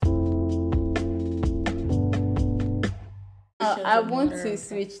now I want to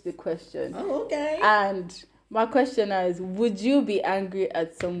switch the question. Oh, okay. And my question is, would you be angry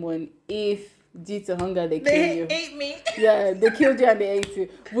at someone if due to hunger they killed you? They ate me. Yeah, they killed you and they ate you.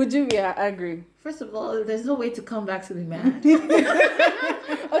 Would you be angry? First of all, there's no way to come back to be mad.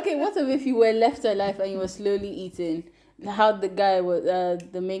 Okay, what if you were left alive and you were slowly eating? How the guy was,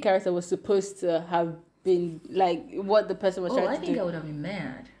 the main character was supposed to have been, like, what the person was trying to do. I think I would have been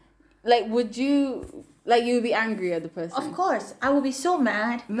mad. Like, would you, like, you'd be angry at the person? Of course, I would be so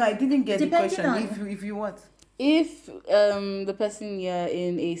mad. No, I didn't get the Depending question. on- If you what? If the person you're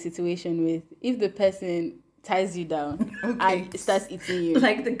in a situation with, if the person ties you down and starts eating you,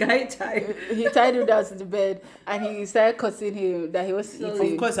 Like the guy type. he tied you down to the bed and he started cussing him that he was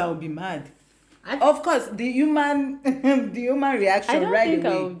eating. Of course, I would be mad. Of course, the human reaction I don't right think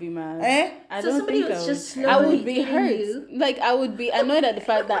away. I would be mad. Eh? So don't somebody think was I just would. I would slowly be eating hurt. you? Like, I would be annoyed at the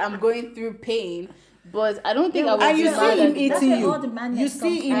fact that I'm going through pain, but I don't think I would And be you mad see at him the That's eating where you. all the madness You comes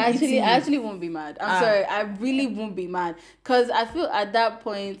see him I eating you. actually won't be mad. I'm sorry. I really won't be mad. Because I feel at that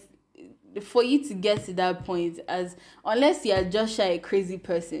point, for you to get to that point, unless you are just a crazy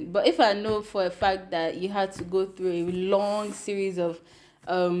person. But if I know for a fact that you had to go through a long series of,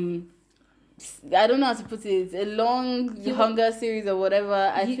 I don't know how to put it, a long hunger series or whatever,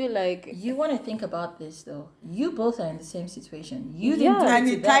 I feel like... You want to think about this, though. You both are in the same situation. You Yeah. didn't do it And to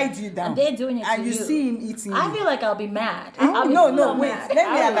he them, tied you down. and they're doing it And to you see him eating I you. feel like I'll be mad. I'll be No, full-on wait. mad. Let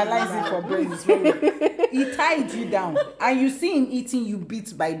me I would be analyze it for brains. Very. He tied you down, and you see him eating you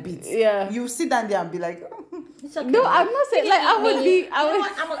bit by bit. Yeah. You sit down there and be like, It's okay. No, I'm not saying, like, I would be... You know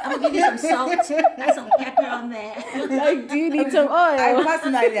what? I'm gonna give you some salt and some pepper on there. Like, do you need some oil? I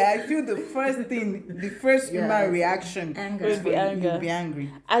personally, I feel the first human reaction Anger. is Would be for anger. you'd be angry.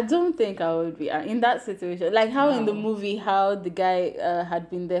 I don't think I would be in that situation. Like how in the movie, how the guy had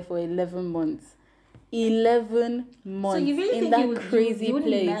been there for 11 months. 11 months So you really in think that you would, crazy you wouldn't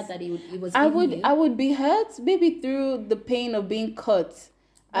place. be mad that he was I eating would you? I would be hurt maybe through the pain of being cut.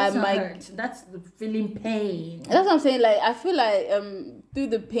 That's not my hurt. That's the feeling pain. That's what I'm saying. Like I feel like through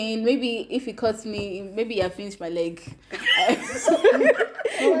the pain, maybe if he cuts me, maybe I finish my leg.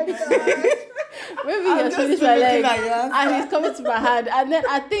 Oh my God. Maybe I'm he just finished my looking leg at your answer. and he's coming to my hand, and then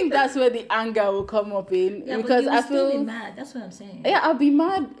I think that's where the anger will come up in Yeah, because but you I would still feel be mad. That's what I'm saying. yeah, I'll be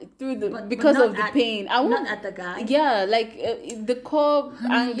mad through the But because not of the at- pain. I won't. Not at the guy. Yeah, like the core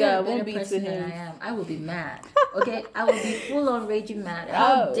You're anger a won't better be to person than him. I am. I will be mad. Okay, I will be full on raging mad.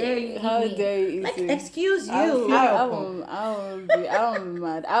 How- How dare you? how eat me? dare you eat Like, me? excuse you. I won't be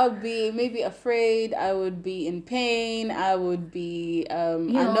mad. I would be maybe afraid. I would be in pain. I would be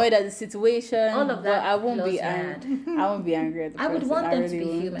annoyed at the situation. all of but that I won't be plus angry. I won't be angry at the I would person. want them really to be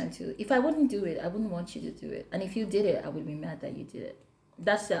won't. human too. If I wouldn't do it, I wouldn't want you to do it. And if you did it, I would be mad that you did it.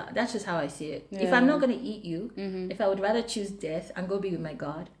 That's just how I see it. If Yeah. I'm not gonna eat you, if I would rather choose death and go be with my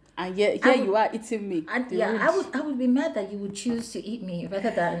God, And here I would- you are eating me. I would be mad that you would choose to eat me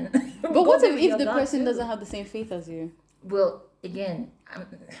rather than. But what if the person doesn't have the same faith as you? Well, again,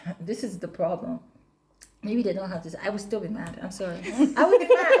 this is the problem. Maybe they don't have this. I would still be mad. I'm sorry. I would be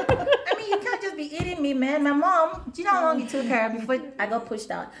mad. I mean, you can't just be eating me, man. My mom, do you know how long it took her before I got pushed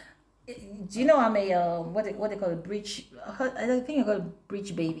out? Do you know I'm a, what they call a breech? I think I got a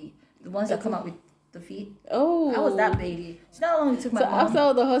breech baby. The ones that come out with the feet. Oh, I was that baby. Do you know how long it took my So mom? after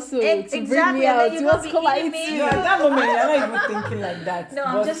all the hustle to bring Exactly, me and then out, you you go want to be come and eating eat me. me? Yeah, at that moment, you're not even thinking like that. No,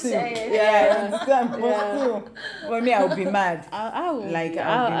 I'm But just still, saying. Yeah, I understand. But still, for me, I would be mad. I would Like, be.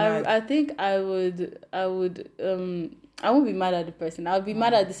 I'll be mad. I think I won't be mad at the person. I'll be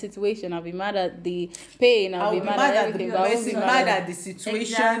mad at the situation. I'll be mad at the pain. I'll be mad at everything. the But I won't be person, mad mad at at the situation.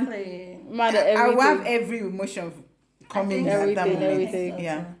 Exactly. mad at I will have everything. every emotion coming think at that moment. everything.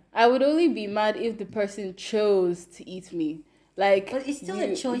 Yeah. I would only be mad if the person chose to eat me. Like, But it's still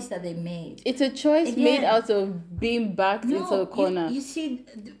a choice that they made. It's a choice Again. made out of being backed into a corner. You see,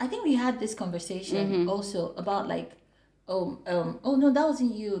 I think we had this conversation Mm-hmm. also about like, oh no, that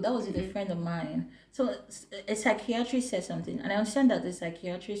wasn't you. That was with a friend of mine. So a psychiatrist said something, and I understand that the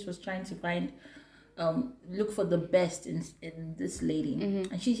psychiatrist was trying to find, look for the best in this lady,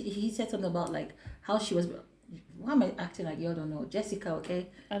 Mm-hmm. and he said something about like how she was. Why am I acting like you don't know? Jessica, okay?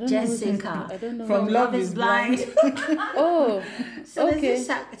 I don't know who this is. Jessica. I don't know. From Love is Blind. Oh, So okay. there's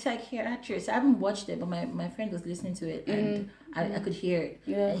this psychiatrist. I haven't watched it, but my friend was listening to it, and I could hear it.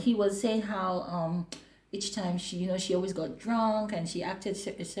 Yeah. And he was saying how each time she always got drunk and she acted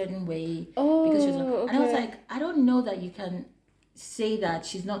a certain way because she was drunk. And I was okay. like, I don't know that you can say that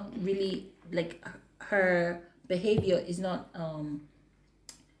she's not really like her behavior is not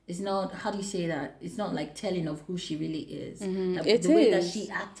how do you say that? It's not like telling of who she really is. Like, It the way that is. she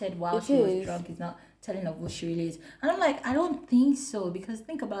acted while It she was is. drunk is not telling of who she really is. And I'm like, I don't think so, because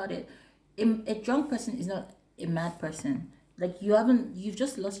think about it. A drunk person is not a mad person. Like you've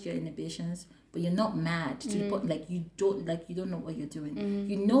just lost your inhibitions, but you're not mad to the point like you don't know what you're doing.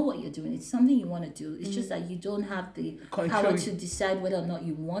 You know what you're doing. It's something you want to do. It's just that you don't have the power to decide whether or not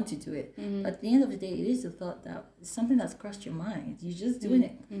you want to do it. But at the end of the day, it is the thought that it's something that's crossed your mind. You're just doing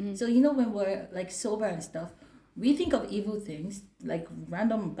it. So when we're like sober and stuff, we think of evil things, like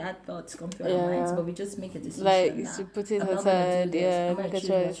random bad thoughts come through our minds, but we just make a decision. Like you put it aside, I'm gonna choose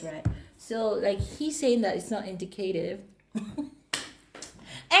what's right. So like he's saying that it's not indicative.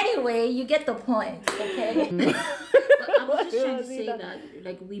 Anyway, you get the point, okay? But I was just trying to say that,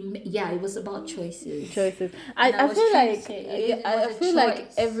 like it was about choices. I feel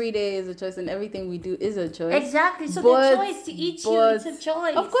like every day is a choice, and everything we do is a choice. Exactly. So the choice to eat you, it's a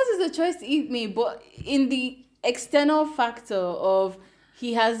choice. Of course, it's a choice to eat me, but in the external factor of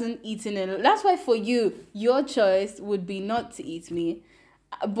he hasn't eaten it, that's why for you, your choice would be not to eat me.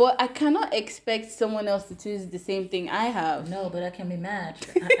 But I cannot expect someone else to choose the same thing I have. No, but I can be mad.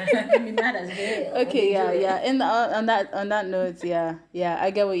 I can be mad as well. Okay, yeah. On that note, yeah,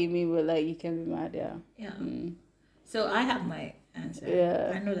 I get what you mean. But like, you can be mad, yeah. Yeah. So I have my answer.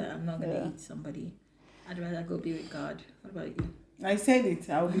 Yeah. I know that I'm not gonna eat somebody. I'd rather go be with God. What about you? I said it.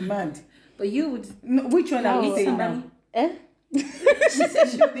 I would be mad. But you would. No, which one are we saying now? She said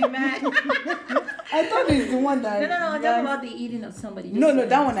she would be mad. I thought it's the one that. No. I'm talking about the eating of somebody. No,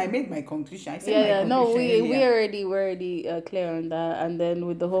 that one I made my conclusion. I said my conclusion. We're already clear on that, and then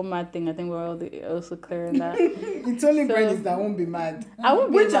with the whole mad thing, I think we're also clear on that. It's only Bernice that won't be mad. I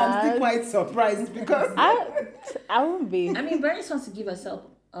won't be which mad. I'm still quite surprised because I won't be. I mean, Bernice wants to give herself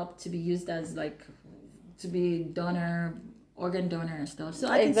up to be used as like to be organ donor and stuff. So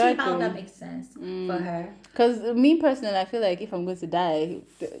I can see how that makes sense for her. Because me personally, I feel like if I'm going to die,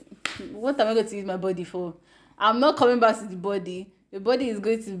 what am I going to use my body for? I'm not coming back to the body. The body is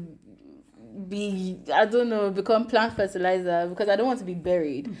going to become plant fertilizer because I don't want to be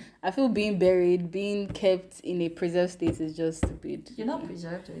buried. I feel being buried, being kept in a preserved state is just stupid. You're not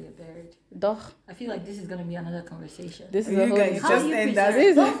preserved when you're buried. Doch. I feel like this is going to be another conversation. This is a whole just end that.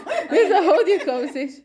 This is a whole new conversation.